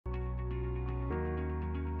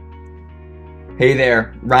Hey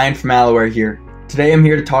there, Ryan from Aloware here. Today I'm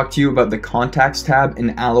here to talk to you about the Contacts tab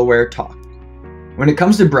in Aloware Talk. When it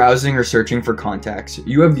comes to browsing or searching for contacts,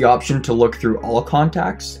 you have the option to look through all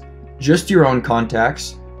contacts, just your own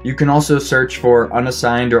contacts. You can also search for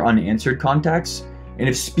unassigned or unanswered contacts, and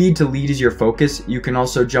if speed to lead is your focus, you can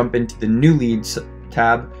also jump into the New Leads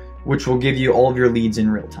tab, which will give you all of your leads in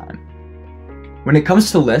real time. When it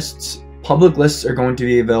comes to lists, public lists are going to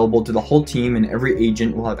be available to the whole team and every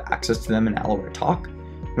agent will have access to them in Aloware Talk.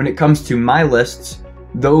 When it comes to my lists,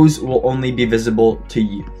 those will only be visible to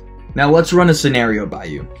you. Now let's run a scenario by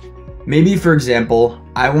you. Maybe, for example,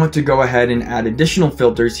 I want to go ahead and add additional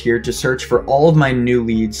filters here to search for all of my new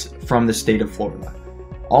leads from the state of Florida.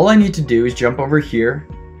 All I need to do is jump over here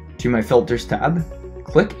to my filters tab,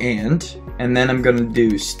 click and then I'm going to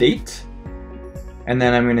do state, and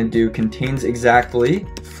then I'm going to do contains exactly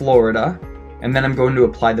Florida, and then I'm going to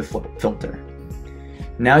apply the filter.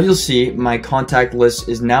 Now you'll see my contact list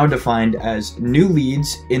is now defined as new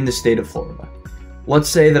leads in the state of Florida. Let's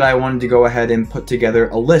say that I wanted to go ahead and put together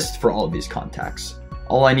a list for all of these contacts.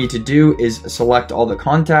 All I need to do is select all the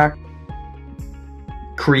contacts,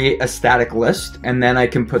 create a static list, and then I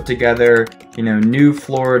can put together, new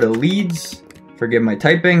Florida leads, forgive my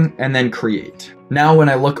typing, and then create. Now when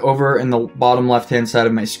I look over in the bottom left-hand side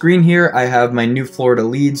of my screen here, I have my new Florida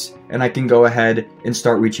leads, and I can go ahead and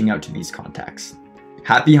start reaching out to these contacts.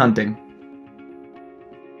 Happy hunting!